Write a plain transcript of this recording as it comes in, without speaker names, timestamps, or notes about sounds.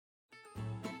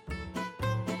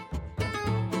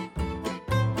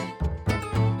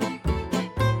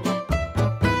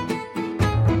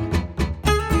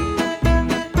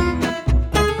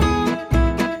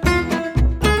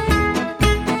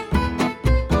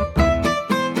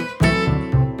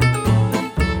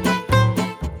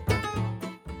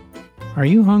Are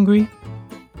you hungry?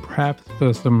 Perhaps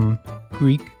for some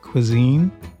Greek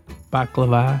cuisine?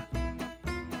 Baklava,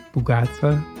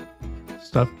 bugatsa,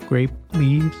 stuffed grape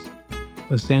leaves,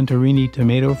 or Santorini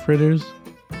tomato fritters?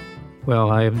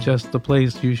 Well, I have just the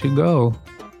place you should go.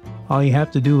 All you have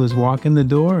to do is walk in the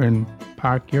door and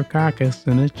park your carcass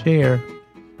in a chair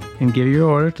and give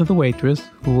your order to the waitress,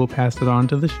 who will pass it on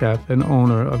to the chef and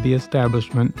owner of the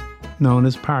establishment known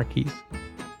as Parky's.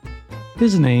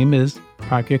 His name is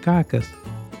Parkyakakis.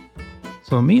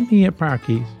 So meet me at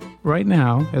Parky's right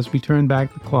now as we turn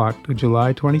back the clock to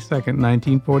July 22nd,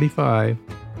 1945,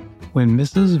 when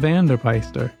Mrs.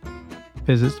 Vanderpeister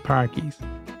visits Parky's.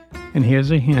 And here's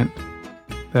a hint: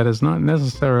 that is not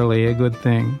necessarily a good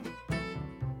thing.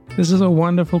 This is a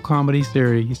wonderful comedy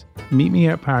series, Meet Me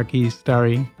at Parky's,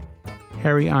 starring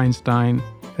Harry Einstein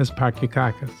as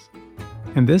Parkyakakis.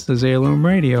 And this is Heirloom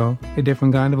Radio, a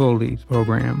different kind of oldies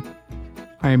program.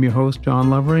 I am your host, John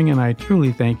Lovering, and I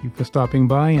truly thank you for stopping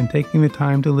by and taking the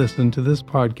time to listen to this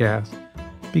podcast.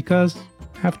 Because,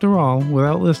 after all,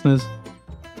 without listeners,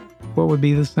 what would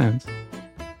be the sense?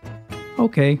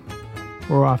 Okay,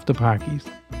 we're off to Parky's.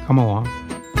 Come along.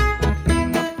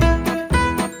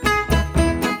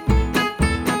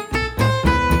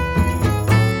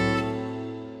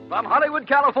 From Hollywood,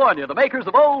 California, the makers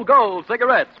of Old Gold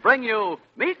cigarettes bring you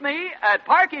Meet Me at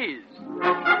Parky's.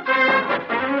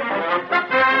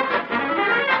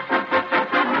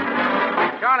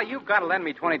 Charlie, you've got to lend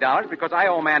me $20 because I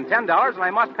owe a man $10 and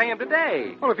I must pay him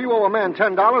today. Well, if you owe a man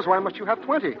 $10, why must you have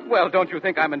 20? Well, don't you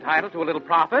think I'm entitled to a little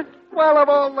profit? Well, of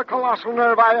all the colossal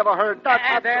nerve I ever heard,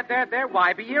 There.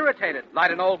 Why be irritated?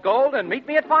 Light an Old Gold and meet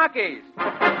me at Parky's.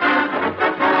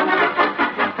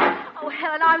 Oh,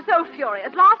 Helen, I'm so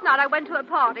furious. Last night I went to a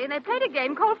party and they played a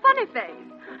game called Funny Face.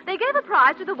 They gave a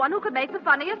prize to the one who could make the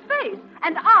funniest face.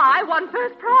 And I won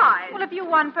first prize. Well, if you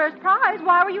won first prize,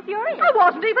 why were you furious? I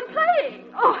wasn't even playing.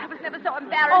 Oh, I was never so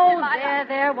embarrassed in my life.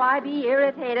 There. Why be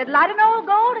irritated? Light an Old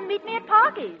Gold and meet me at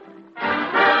Parky's.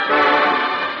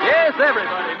 Yes,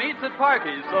 everybody meets at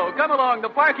Parky's, so come along to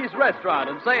Parky's restaurant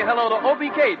and say hello to Opie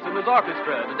Cates and his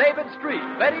orchestra, to David Street,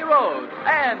 Betty Rhodes,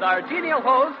 and our genial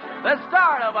host, the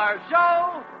star of our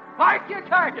show,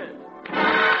 Parkyakakis.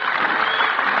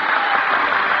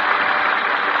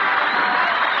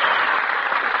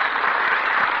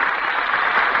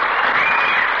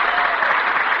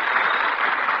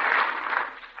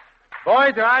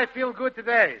 Boy, do I feel good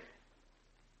today.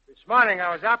 This morning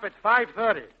I was up at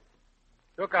 5:30.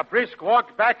 Took a brisk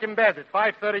walk back in bed at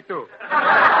 5:32.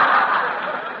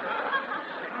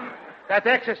 That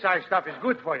exercise stuff is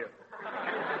good for you.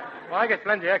 Well, I get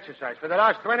plenty of exercise. For the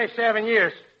last 27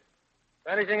 years,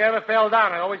 if anything ever fell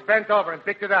down, I always bent over and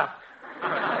picked it up.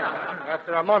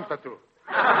 After a month or two.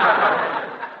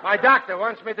 My doctor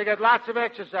wants me to get lots of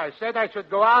exercise. Said I should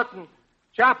go out and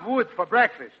chop wood for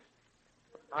breakfast.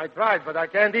 I tried, but I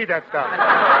can't eat that stuff.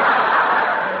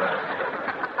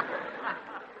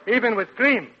 Even with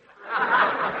cream.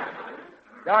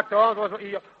 Doctor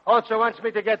also wants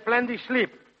me to get plenty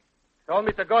sleep. Told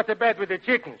me to go to bed with the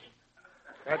chickens.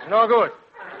 That's no good.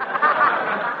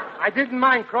 I didn't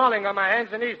mind crawling on my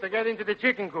hands and knees to get into the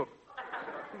chicken coop.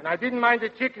 And I didn't mind the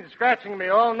chickens scratching me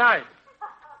all night.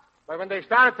 But when they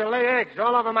started to lay eggs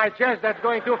all over my chest, that's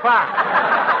going too far.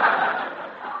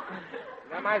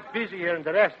 I'm out busy here in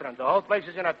the restaurant. The whole place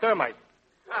is in a termite.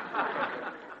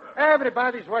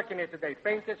 Everybody's working here today.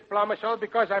 Painters, plumbers, all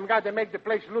because I've got to make the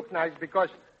place look nice because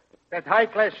that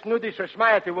high-class snooty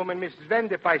society woman, Mrs.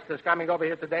 Vanderpeister, is coming over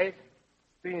here today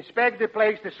to inspect the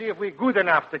place to see if we're good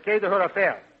enough to cater her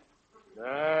affair.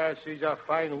 She's a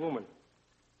fine woman.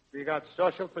 She got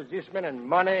social position and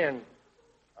money and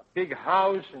a big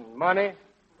house and money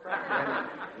and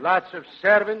lots of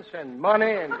servants and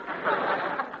money and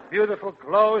beautiful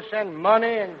clothes and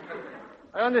money, and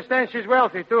I understand she's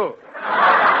wealthy, too.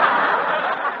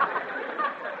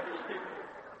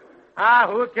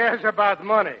 Who cares about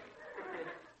money?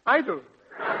 I do.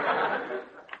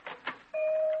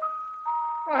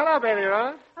 Oh, hello, Betty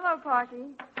Rose. Hello,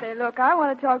 Parky. Say, look, I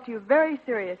want to talk to you very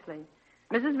seriously.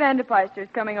 Mrs. Vanderpeister is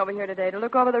coming over here today to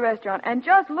look over the restaurant, and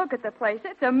just look at the place.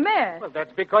 It's a mess. Well,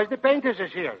 that's because the painters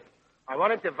is here. I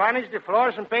wanted to varnish the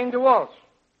floors and paint the walls.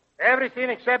 Everything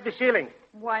except the ceiling.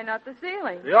 Why not the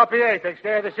ceiling? The OPA takes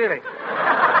care of the ceiling.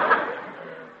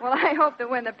 Well, I hope that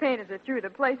when the painters are through,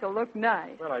 the place will look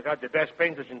nice. Well, I got the best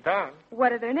painters in town.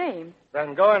 What are their names?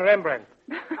 Van Gogh and Rembrandt.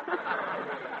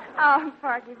 Oh,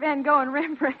 Parky, Van Gogh and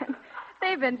Rembrandt.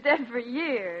 They've been dead for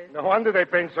years. No wonder they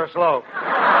paint so slow.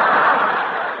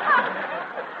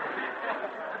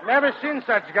 Never seen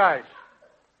such guys.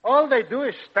 All they do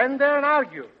is stand there and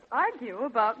argue. Argue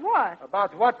about what?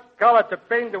 About what color to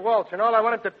paint the walls, and all I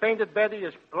wanted to paint it, Betty,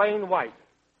 is plain white.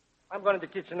 I'm going to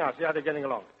the kitchen now, see how they're getting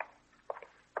along.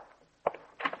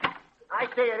 I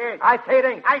say it is. I say it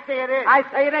ain't. I say it is. I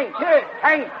say it ain't.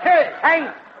 Cheers.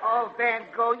 Ain't. Oh, Van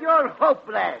Gogh, you're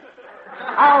hopeless.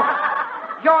 Oh,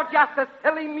 you're just a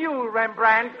silly mule,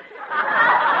 Rembrandt.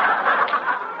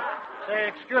 Say,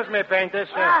 excuse me, painter,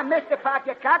 sir. Mr.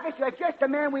 Pocketcockers, you're just the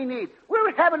man we need. We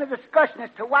were having a discussion as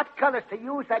to what colors to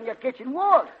use on your kitchen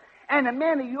walls. And a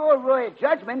man of your royal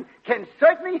judgment can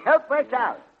certainly help us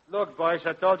out. Look, boys,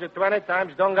 I told you 20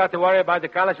 times, don't got to worry about the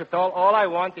colors at all. All I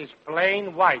want is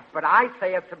plain white. But I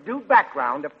say a subdued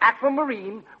background of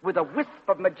aquamarine with a wisp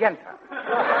of magenta.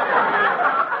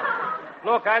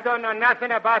 Look, I don't know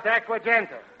nothing about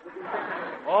aquagenta.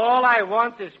 All I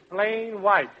want is plain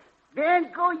white.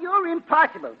 Van Gogh, you're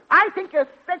impossible. I think a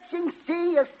fetching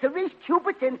sea of cerise,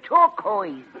 cupids, and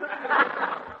turquoise.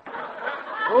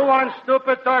 Who wants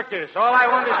stupid turkeys? All I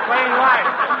want is plain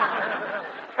white.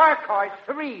 Turquoise,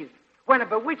 cerise, when a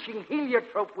bewitching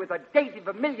heliotrope with a daisy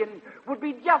vermilion would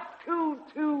be just too...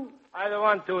 I don't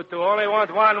want two, only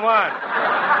want one. All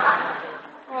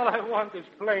I want is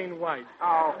plain white.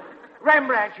 Oh,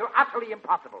 Rembrandt, you're utterly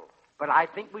impossible. But I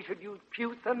think we should use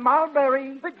puce and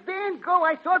mulberry. But Van Gogh,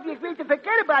 I thought we agreed to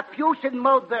forget about puce and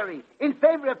mulberry in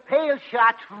favor of pale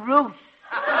chartreuse.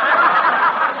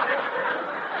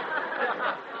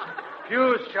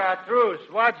 Puce, chartreuse,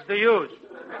 what's the use?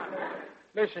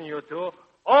 Listen, you two,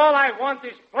 all I want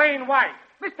is plain white.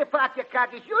 Mr.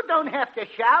 Pocketcockers, you don't have to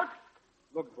shout.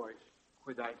 Look, boys,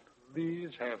 could I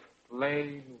please have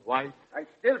plain white? I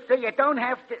still say you don't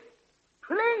have to.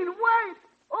 Plain white?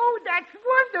 Oh, that's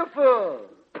wonderful.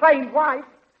 Plain white?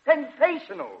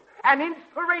 Sensational. An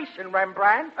inspiration,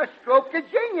 Rembrandt. A stroke of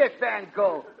genius, Van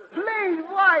Gogh. Plain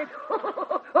white.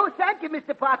 Oh, thank you,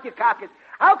 Mr. Pocketcockers.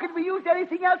 How could we use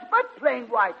anything else but plain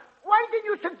white? Why didn't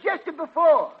you suggest it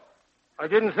before? I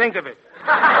didn't think of it.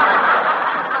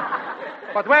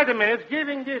 But wait a minute.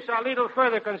 Giving this a little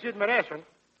further consideration,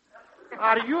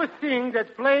 are you think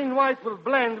that plain white will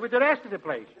blend with the rest of the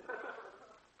place?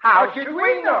 How should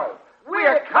we know?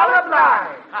 We're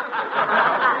colorblind.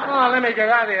 Oh, let me get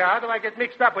out of here. How do I get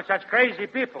mixed up with such crazy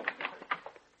people?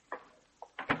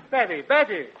 Betty. What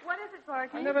is it,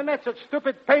 Parky? I never met such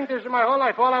stupid painters in my whole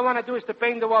life. All I want to do is to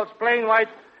paint the walls plain white,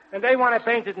 and they want to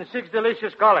paint it in 6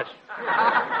 delicious colors.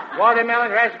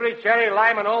 Watermelon, raspberry, cherry,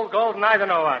 lime, and old gold, and I don't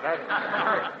know what.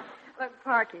 Look,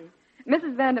 Parky,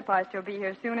 Mrs. Vandepeister will be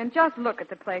here soon, and just look at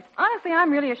the place. Honestly,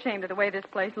 I'm really ashamed of the way this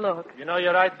place looks. You know,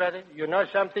 you're right, Betty. You know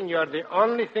something? You're the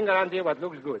only thing around here what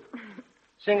looks good.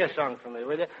 Sing a song for me,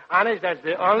 will you? Honest, that's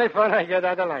the only fun I get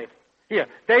out of life. Here,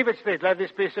 David Street left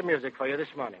this piece of music for you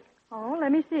this morning. Oh,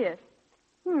 let me see it.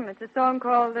 It's a song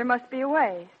called There Must Be a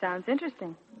Way. Sounds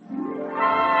interesting.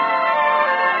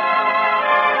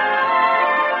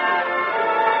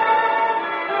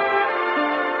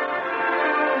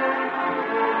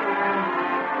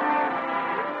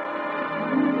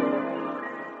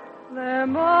 There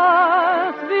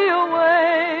must be a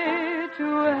way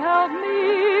to help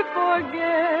me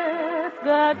forget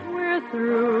that we're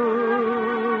through.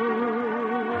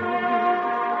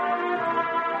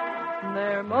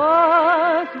 There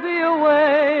must be a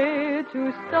way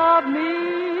to stop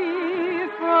me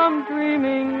from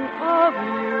dreaming of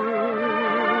you.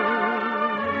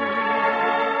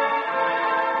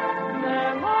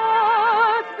 There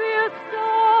must be a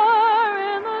star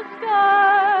in the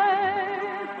sky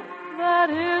that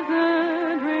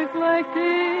isn't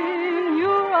reflecting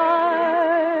your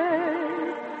eyes.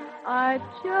 I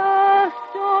just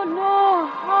don't know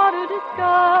how to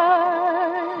disguise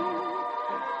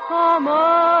how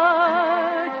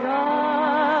much I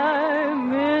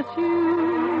miss you.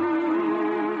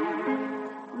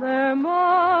 There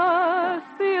must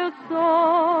be a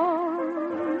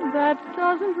song that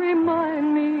doesn't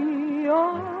remind me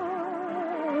of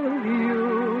you.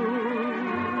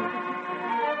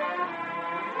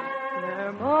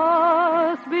 There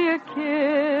must be a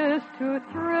kiss to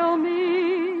thrill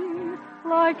me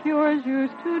like yours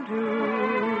used to do.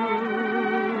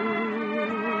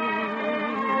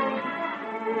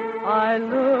 I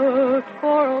looked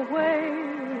for a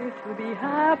way to be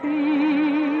happy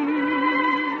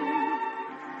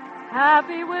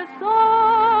with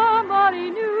somebody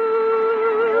new.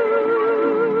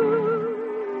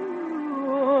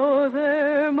 Oh,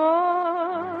 there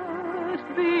must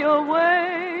be a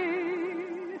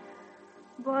way,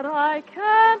 but I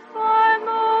can't find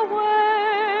the way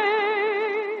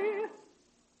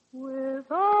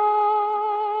without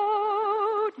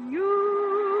you.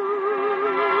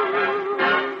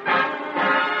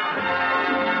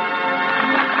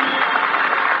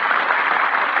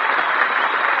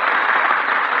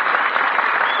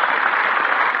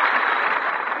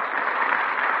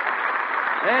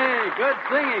 good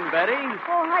singing, Betty.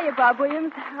 Oh, hiya, Bob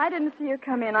Williams. I didn't see you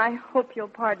come in. I hope you'll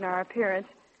pardon our appearance.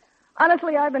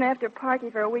 Honestly, I've been after Parky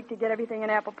for a week to get everything in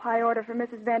apple pie order for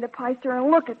Mrs. Vandepeister,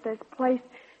 and look at this place.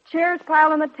 Chairs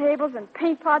piled on the tables and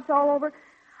paint pots all over.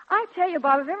 I tell you,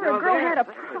 Bob, if ever a girl had a...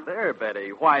 There,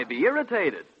 Betty. Why be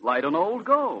irritated? Light an Old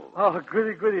Gold. Oh,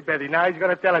 goody, Betty. Now he's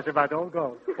going to tell us about Old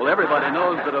Gold. Well, everybody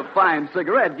knows that a fine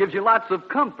cigarette gives you lots of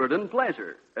comfort and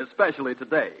pleasure, especially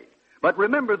today. But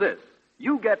remember this.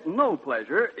 You get no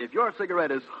pleasure if your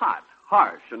cigarette is hot,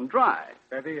 harsh, and dry.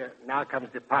 Betty, now comes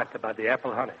the part about the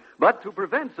apple honey. But to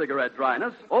prevent cigarette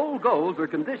dryness, Old Golds are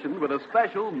conditioned with a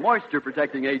special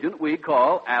moisture-protecting agent we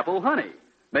call apple honey,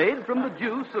 made from the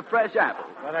juice of fresh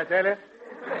apples. What I tell you?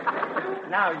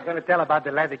 Now he's going to tell about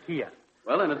the Latakia.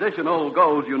 Well, in addition, Old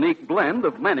Gold's unique blend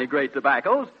of many great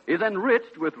tobaccos is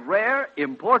enriched with rare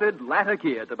imported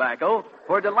Latakia tobacco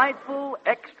for delightful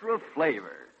extra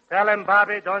flavor. Tell him,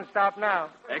 Bobby, don't stop now.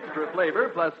 Extra flavor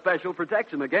plus special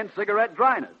protection against cigarette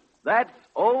dryness. That's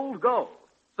Old Gold.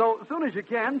 So as soon as you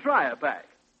can, try a pack.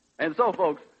 And so,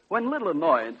 folks, when little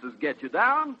annoyances get you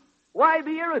down, why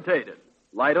be irritated?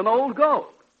 Light an Old Gold.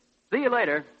 See you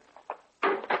later.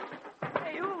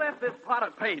 Hey, who left this pot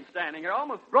of paint standing here?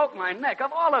 Almost broke my neck.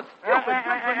 Of all the stupid...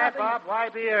 Bob, why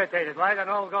be irritated? Light an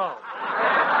Old Gold.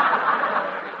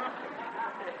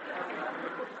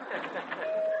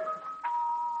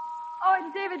 Oh,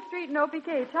 it's David Street and Opie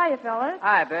Cates. Hiya, fellas.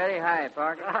 Hi, Betty. Hi,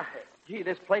 Parker. Hi. Gee,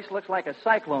 this place looks like a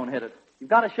cyclone hit it. You've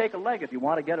got to shake a leg if you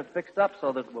want to get it fixed up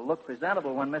so that it will look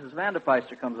presentable when Mrs.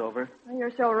 Vandepeister comes over. Well,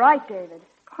 you're so right, David.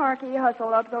 Parky,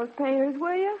 hustle up those painters,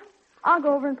 will you? I'll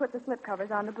go over and put the slip covers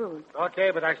on the booze.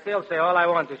 Okay, but I still say all I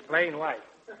want is plain white.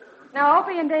 Now,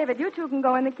 Opie and David, you two can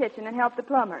go in the kitchen and help the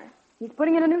plumber. He's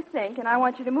putting in a new sink, and I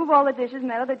want you to move all the dishes and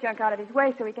that other junk out of his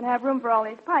way so we can have room for all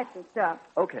these pipes and stuff.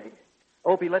 Okay.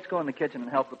 Opie, let's go in the kitchen and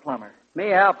help the plumber. Me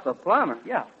help the plumber?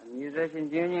 Yeah. The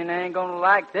musicians union ain't going to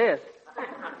like this.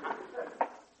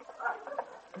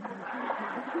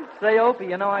 Say, Opie,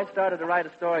 you know, I started to write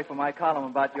a story for my column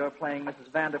about your playing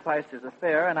Mrs. Vandepeister's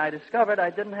affair, and I discovered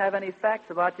I didn't have any facts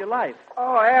about your life.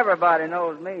 Oh, everybody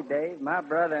knows me, Dave. My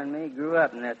brother and me grew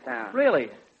up in this town.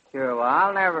 Really? Sure, well,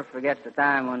 I'll never forget the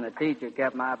time when the teacher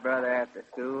kept my brother after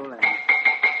school and...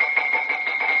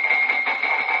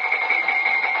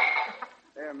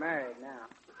 They're married now.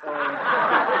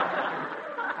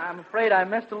 I'm afraid I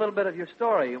missed a little bit of your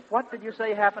story. What did you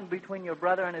say happened between your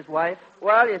brother and his wife?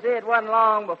 Well, you see, it wasn't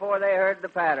long before they heard the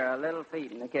patter of little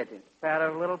feet in the kitchen. Patter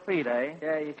of little feet, eh?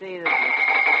 Yeah, you see,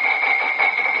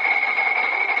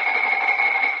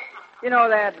 you know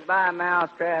they had to buy mouse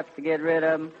traps to get rid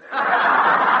of them?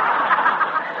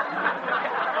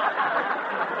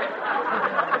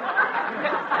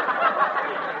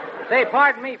 Say,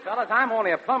 pardon me, fellas. I'm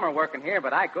only a plumber working here,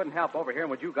 but I couldn't help overhearing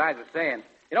what you guys are saying.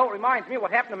 You know, it reminds me of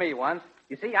what happened to me once.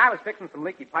 You see, I was fixing some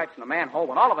leaky pipes in a manhole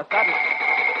when all of a sudden...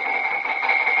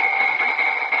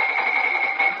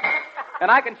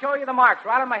 And I can show you the marks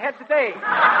right on my head today.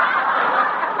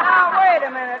 Now, wait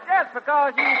a minute. Just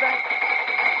because you think...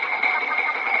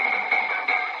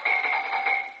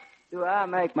 Do I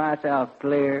make myself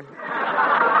clear?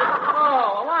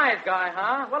 Oh, a wise guy,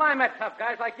 huh? Well, I met tough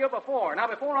guys like you before. Now,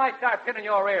 before I start pinning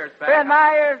your ears back... Pin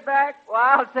my ears back? Well,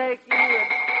 I'll take you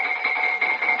and...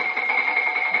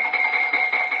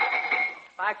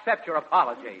 I accept your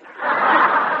apology. Opie,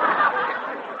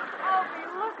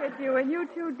 look at you, and you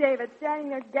two, David, standing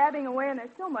there gabbing away, and there's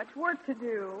so much work to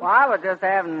do. Well, I was just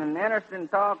having an interesting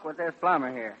talk with this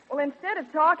plumber here. Well, instead of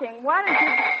talking, why don't you...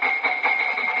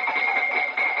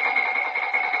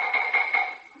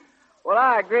 Well,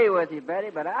 I agree with you, Betty,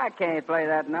 but I can't play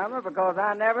that number because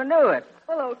I never knew it.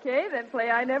 Well, okay, then play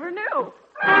I Never Knew.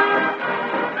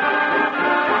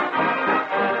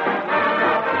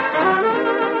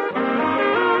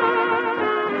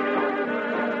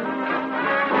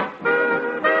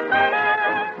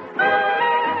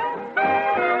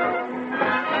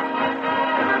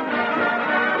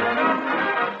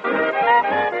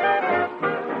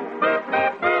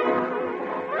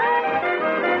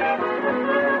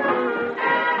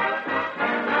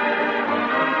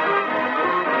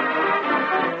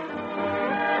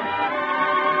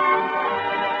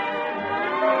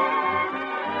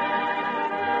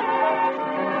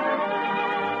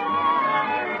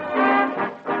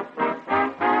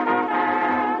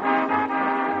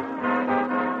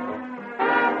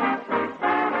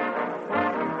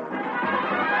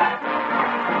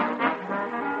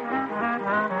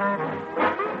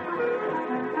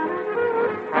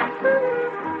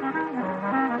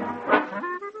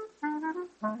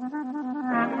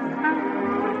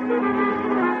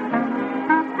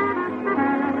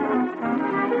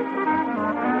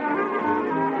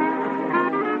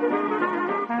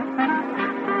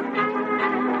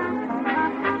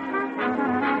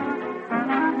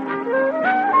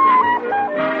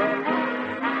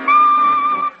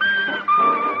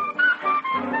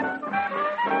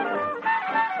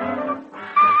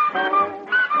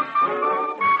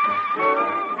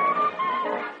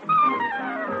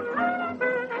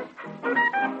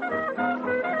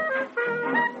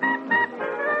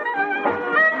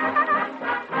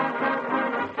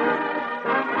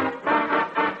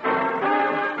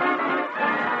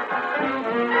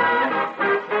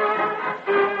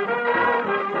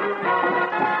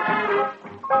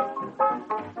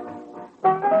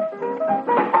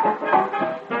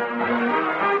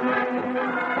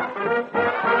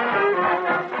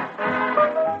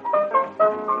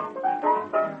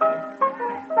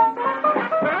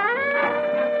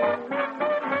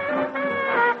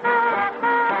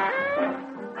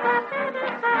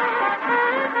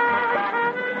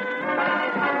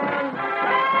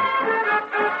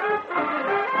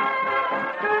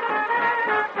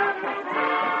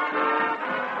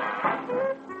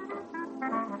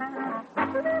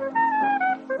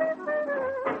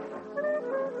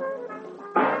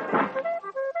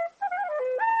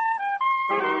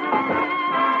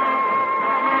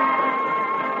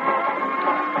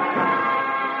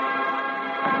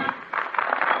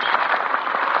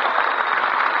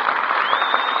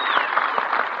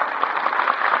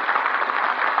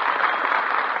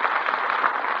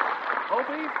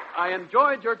 I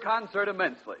enjoyed your concert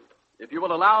immensely. If you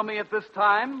will allow me at this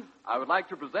time, I would like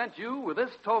to present you with this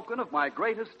token of my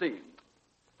great esteem.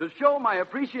 To show my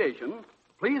appreciation,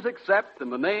 please accept in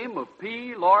the name of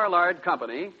P. Lorillard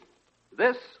Company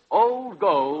this Old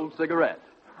Gold cigarette.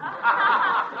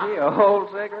 Gee, old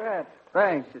cigarette.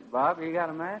 Thanks, Bob. You got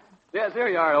a match? Yes, here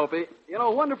you are, Opie. You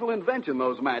know, wonderful invention,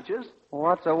 those matches. Well,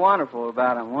 what's so wonderful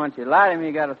about them? Once you light them,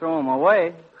 you got to throw them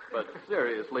away. But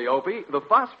seriously, Opie, the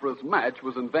phosphorus match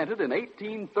was invented in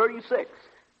 1836.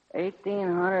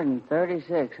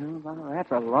 1836. Well,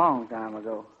 that's a long time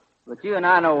ago. But you and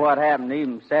I know what happened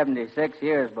even 76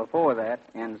 years before that,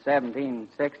 in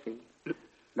 1760,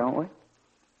 don't we?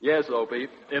 Yes, Opie.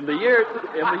 In the year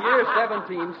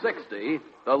 1760,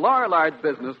 the Lorillard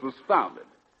business was founded.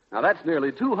 Now, that's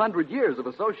nearly 200 years of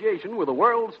association with the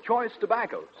world's choice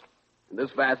tobaccos. And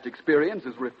this vast experience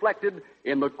is reflected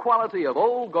in the quality of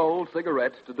Old Gold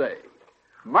cigarettes today.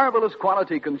 Marvelous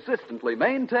quality consistently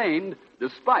maintained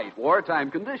despite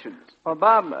wartime conditions. Well,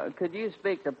 Bob, could you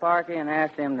speak to Parky and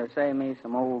ask him to save me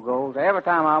some Old Golds? Every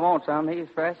time I want some, he's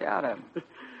fresh out of them.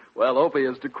 Well, Opie,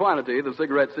 as to quantity, the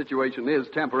cigarette situation is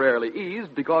temporarily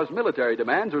eased because military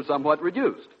demands are somewhat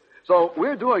reduced. So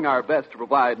we're doing our best to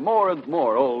provide more and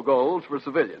more Old Golds for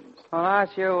civilians. Well, I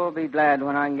sure will be glad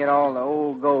when I can get all the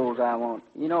Old Golds I want.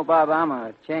 You know, Bob, I'm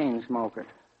a chain smoker.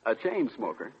 A chain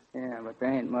smoker? Yeah, but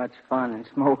there ain't much fun in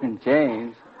smoking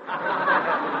chains.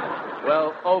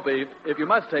 Well, Opie, if you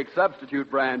must take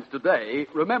substitute brands today,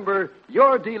 remember,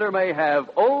 your dealer may have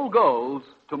Old Golds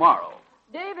tomorrow.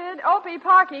 David, Opie,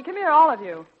 Parky, come here, all of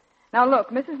you. Now,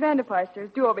 look, Mrs. Vanderpeister is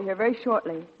due over here very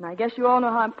shortly, and I guess you all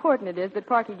know how important it is that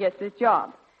Parky gets this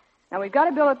job. Now, we've got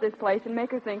to build up this place and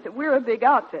make her think that we're a big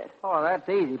outfit. Oh, that's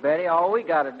easy, Betty. All we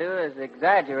got to do is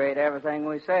exaggerate everything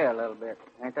we say a little bit.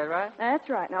 Ain't that right? That's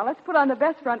right. Now, let's put on the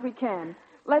best front we can.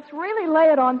 Let's really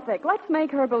lay it on thick. Let's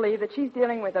make her believe that she's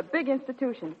dealing with a big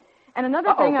institution. And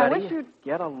another thing, I Betty, wish you'd...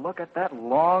 Get a look at that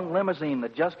long limousine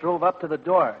that just drove up to the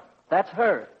door. That's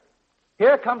her.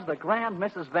 Here comes the grand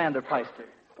Mrs. Vanderpeister.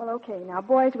 Well, okay. Now,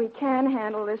 boys, we can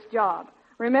handle this job.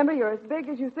 Remember, you're as big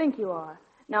as you think you are.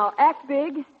 Now, act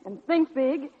big, and think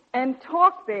big, and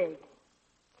talk big.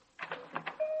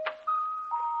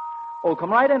 Oh,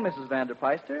 come right in, Mrs.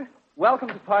 Vanderpeister. Welcome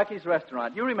to Parky's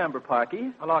restaurant. You remember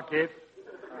Parky. Hello, kid.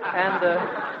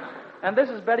 And this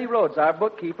is Betty Rhodes, our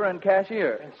bookkeeper and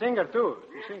cashier. And singer, too.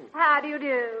 You sing. How do you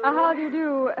do? How do you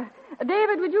do?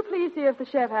 David, would you please see if the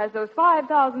chef has those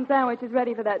 5,000 sandwiches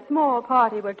ready for that small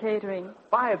party we're catering?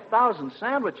 5,000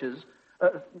 sandwiches?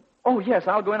 Oh, yes,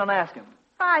 I'll go in and ask him.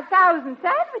 5,000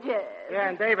 sandwiches? Yeah,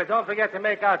 and David, don't forget to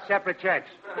make out separate checks.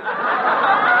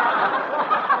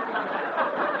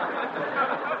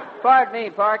 Pardon me,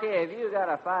 Parky. If you got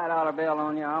a $5 bill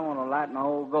on you, I want to light my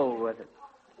Old Gold with it.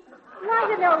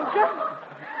 Light an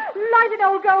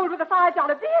old gold with a $5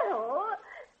 bill?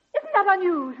 Isn't that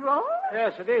unusual?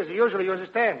 Yes, it is. He usually uses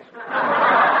tens.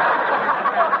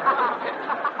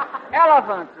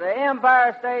 Elephants, the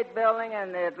Empire State Building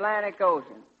and the Atlantic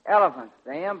Ocean. Elephants,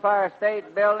 the Empire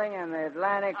State Building and the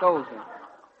Atlantic Ocean.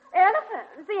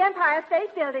 Elephants, the Empire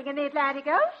State Building and the Atlantic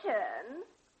Ocean?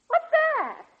 What's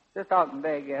that? Just talking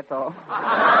big, that's all.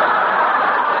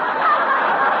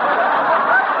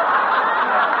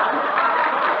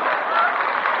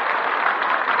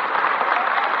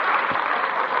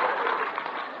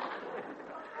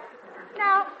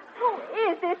 Now, who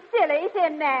is this silly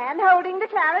thin man holding the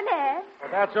clarinet?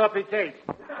 Well, that's Opie Tate.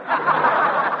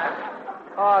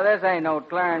 Oh, this ain't no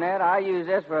clarinet. I use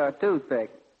this for a toothpick.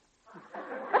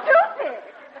 A toothpick?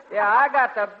 Yeah, I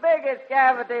got the biggest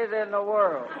cavities in the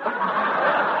world.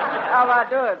 How about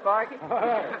do it, Parky?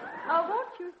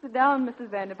 Won't you sit down, Mrs.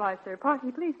 Vanderpeister?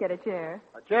 Parky, please get a chair.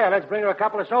 A chair. Let's bring her a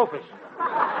couple of sofas.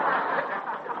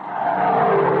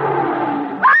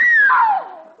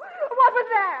 What was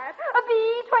that? A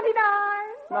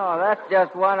B-29? No, that's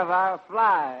just one of our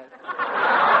flies.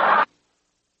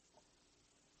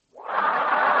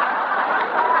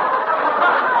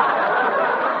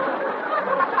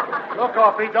 Look,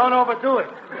 Opie, don't overdo it.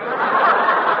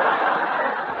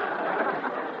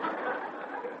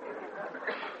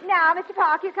 Now, Mr.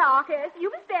 Parky-Carkis,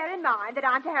 you must bear in mind that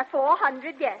I'm to have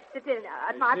 400 guests at dinner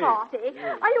at my party.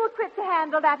 Are you equipped to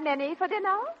handle that many for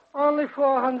dinner? Only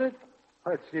 400?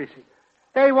 Let's see.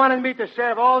 They wanted me to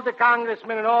serve all the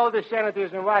congressmen and all the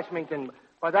senators in Washington,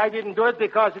 but I didn't do it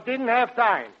because I didn't have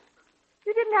time.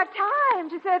 You didn't have time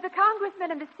to serve the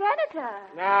congressman and the senator.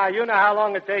 Now, you know how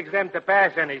long it takes them to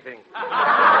pass anything.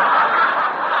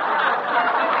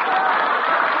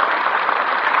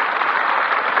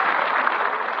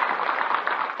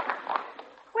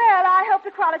 Well, I hope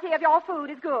the quality of your food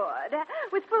is good.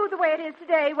 With food the way it is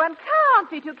today, one can't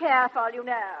be too careful, you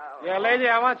know. Yeah, lady,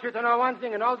 I want you to know one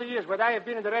thing. In all the years that I have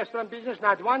been in the restaurant business,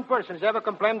 not one person has ever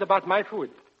complained about my food.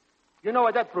 You know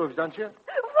what that proves, don't you?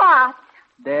 What?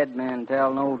 Dead men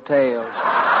tell no tales.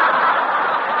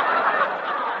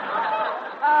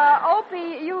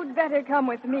 Opie, you'd better come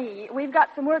with me. We've got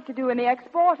some work to do in the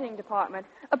exporting department.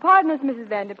 Pardon us, Mrs.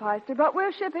 Vandepeister, but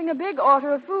we're shipping a big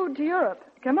order of food to Europe.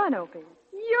 Come on, Opie.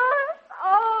 Europe?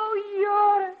 Oh,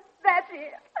 Europe. That's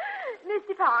it.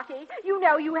 Mr. Parky, you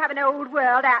know you have an old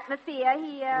world atmosphere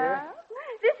here. Yeah.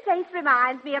 This place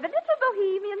reminds me of a little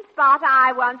bohemian spot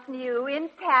I once knew in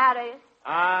Paris.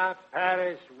 Ah,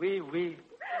 Paris, oui, oui.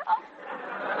 Oh.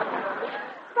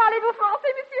 Parlez-vous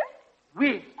français, monsieur?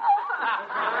 Oui.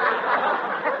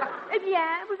 Eh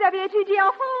bien, vous avez étudié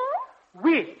en France?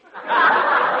 Oui.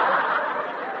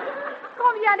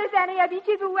 Combien d'années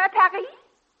habitez-vous à Paris?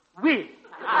 Oui.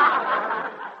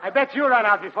 I bet you run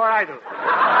out before I do.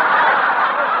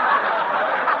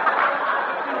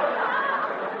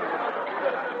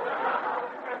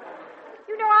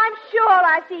 You know, I'm sure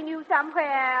I've seen you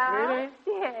somewhere. Really?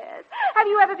 Yes. Have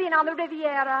you ever been on the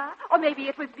Riviera? Or maybe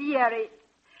it was Biarritz.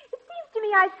 It seems to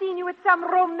me I've seen you at some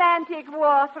romantic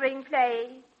watering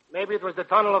place. Maybe it was the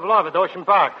Tunnel of Love at Ocean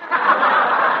Park.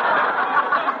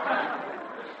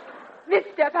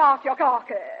 Mr.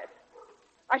 Parker-Carkett,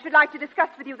 I should like to discuss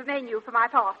with you the menu for my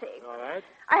party. All right.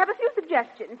 I have a few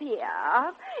suggestions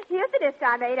here. Here's the list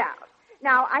I made out.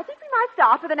 Now, I think we might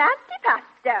start with an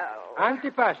antipasto.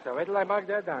 Antipasto. Wait till I mark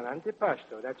that down.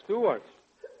 Antipasto. That's 2 words.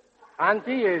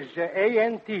 Anti is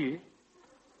A-N-T,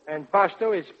 and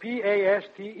pasto is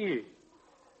P-A-S-T-E.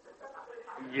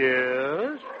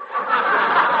 Yes?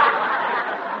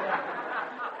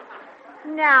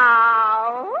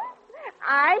 Now,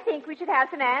 I think we should have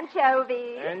some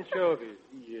anchovies. Anchovies.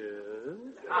 Yes?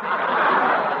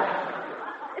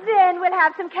 Then we'll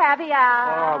have some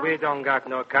caviar. Oh, we don't got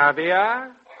no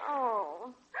caviar.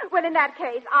 Oh. Well, in that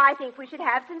case, I think we should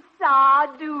have some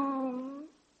sardines.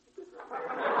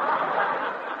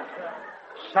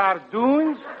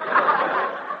 Sardines?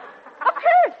 Of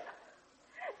course.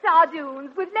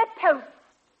 Sardines with lettuce.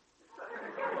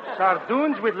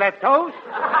 Sardines with lettuce?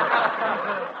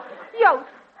 Yost.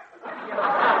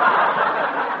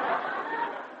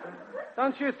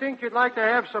 Don't you think you'd like to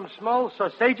have some small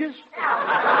sausages?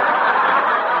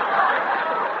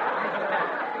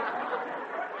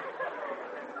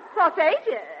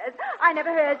 Sausages? I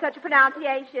never heard such a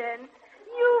pronunciation.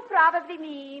 You probably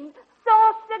mean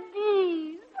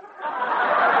sausages.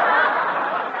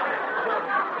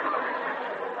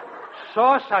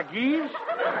 Sausages?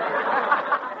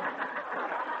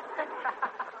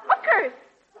 Of course.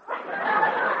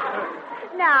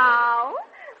 Now,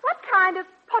 what kind of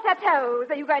potatoes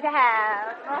are you going to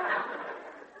have?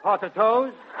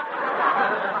 Potatoes?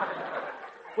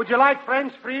 Would you like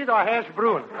French fried or hash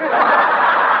brown?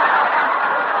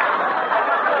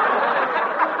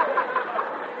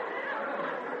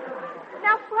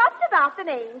 Now, what about the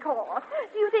main course?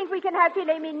 Do you think we can have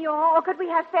filet mignon, or could we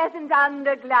have pheasants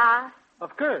under glass?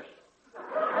 Of course.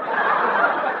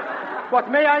 What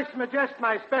may I suggest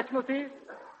my specialty?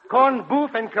 Corned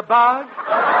beef and kebab?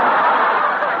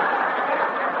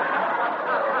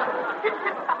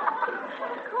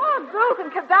 Corned beef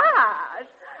and cabbage?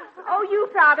 Oh, you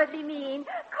probably mean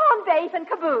corned beef and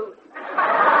caboose.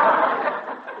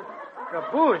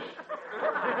 Caboose?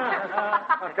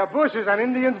 A caboose is an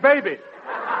Indian's baby.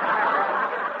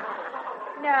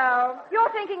 No,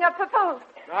 you're thinking of papoose.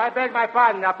 I beg my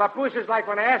pardon. Now, papoose is like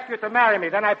when I ask you to marry me,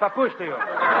 then I papoose to you.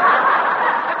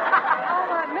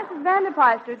 Mrs.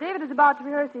 Vandepeister, David is about to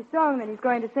rehearse his song that he's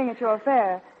going to sing at your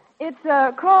fair. It's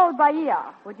called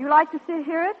Bahia. Would you like to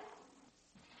hear it?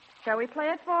 Shall we play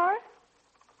it for her?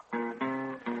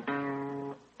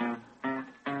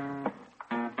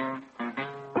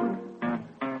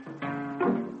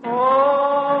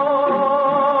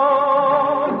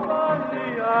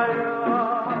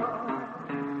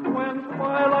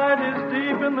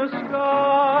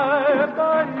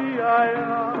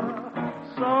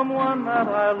 Someone that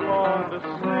I long to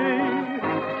see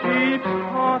keeps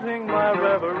haunting my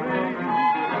reverie.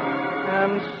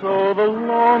 And so the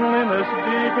loneliness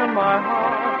deep in my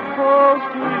heart calls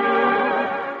to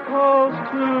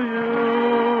you.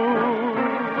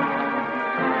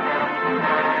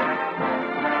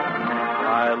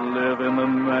 I live in the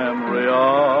memory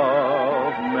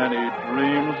of many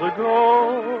dreams ago,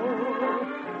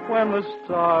 when the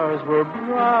stars were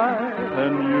bright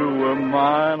and you were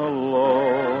mine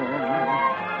alone.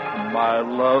 My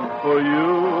love for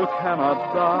you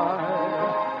cannot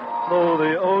die, though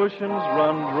the oceans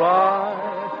run dry,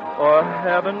 or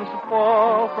heavens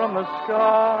fall from the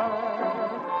sky.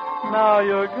 Now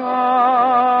you're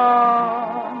gone,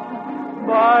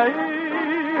 Bahia.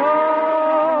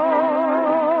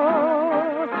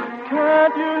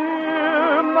 Can't you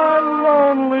hear my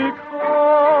lonely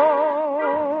call,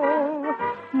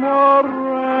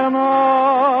 Morena?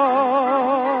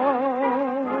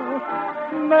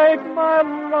 Make my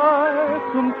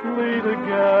life complete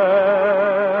again.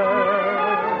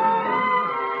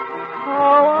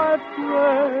 How I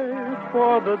pray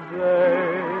for the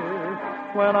day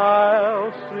when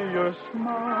I'll see your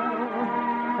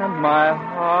smile and my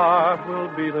heart will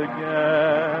beat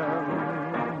again.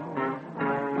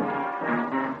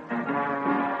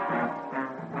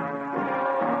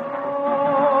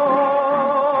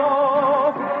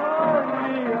 Oh,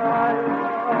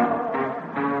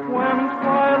 when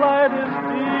twilight is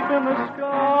deep in the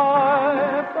sky,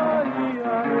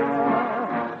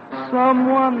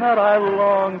 someone that I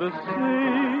long to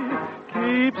see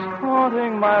keeps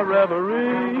haunting my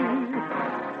reverie,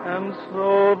 and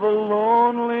so the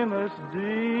loneliness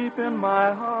deep in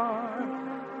my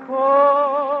heart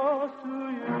calls to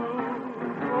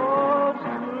you, calls to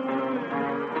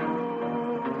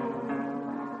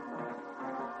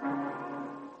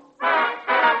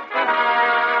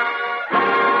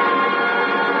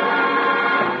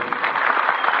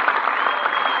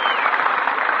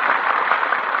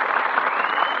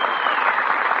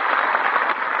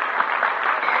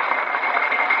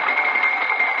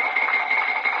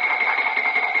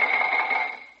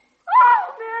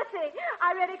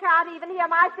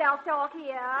myself talk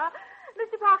here.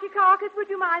 Mr. Parky Carcass, would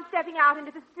you mind stepping out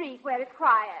into the street where it's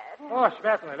quiet? Oh,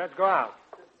 certainly. Let's go out.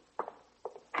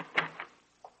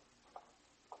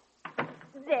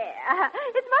 There.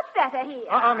 It's much better here.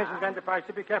 Mrs.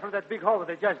 Vanderpeister, be careful of that big hole that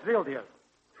they just drilled here.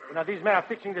 Now, these men are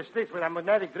fixing the streets with a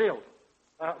magnetic drill.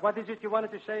 What is it you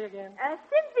wanted to say again?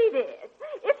 Simply this.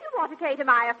 If you want to cater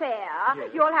my affair,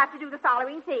 yes, you'll have to do the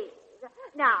following things.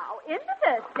 Now, in the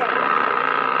first place...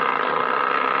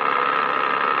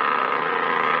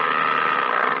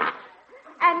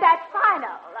 And that's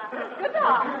final. Good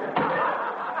luck.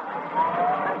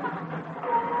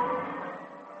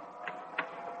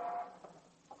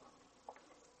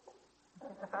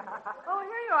 Oh,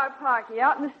 here you are, Parky,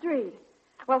 out in the street.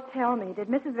 Well, tell me, did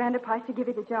Mrs. Vanderpeister give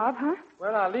you the job, huh?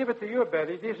 Well, I'll leave it to you,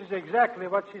 Betty. This is exactly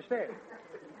what she said.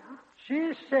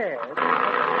 She said...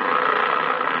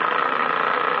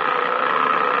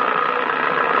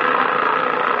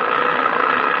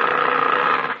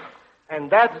 And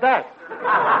that's that.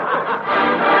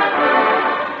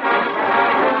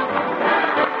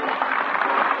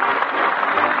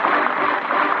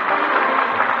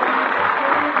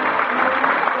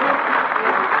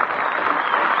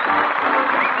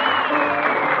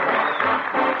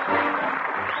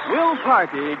 Will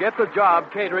Parky get the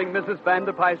job catering Mrs.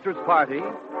 Vanderpeister's party?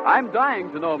 I'm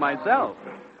dying to know myself.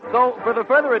 So, for the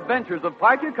further adventures of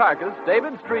Parky Carcass,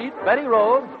 David Street, Betty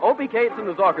Rhodes, Opie Cates and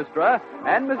his orchestra,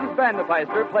 and Mrs.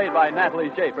 Vanderpeister, played by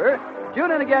Natalie Schaefer,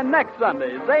 tune in again next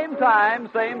Sunday, same time,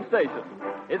 same station.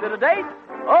 Is it a date?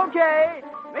 Okay.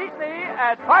 Meet me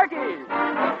at Parky's.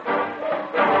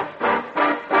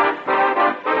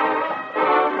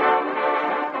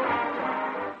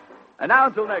 And now,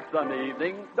 till next Sunday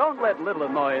evening, don't let little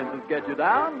annoyances get you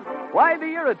down. Why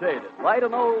be irritated? Light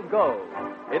an Old Gold.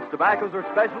 Its tobaccos are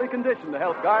specially conditioned to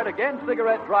help guard against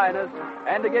cigarette dryness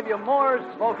and to give you more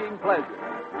smoking pleasure.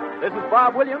 This is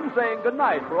Bob Williams saying good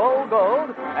night for Old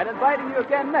Gold and inviting you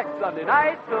again next Sunday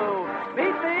night to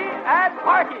meet me at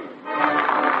Parky's.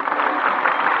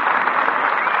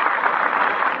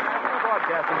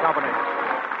 Broadcasting Company.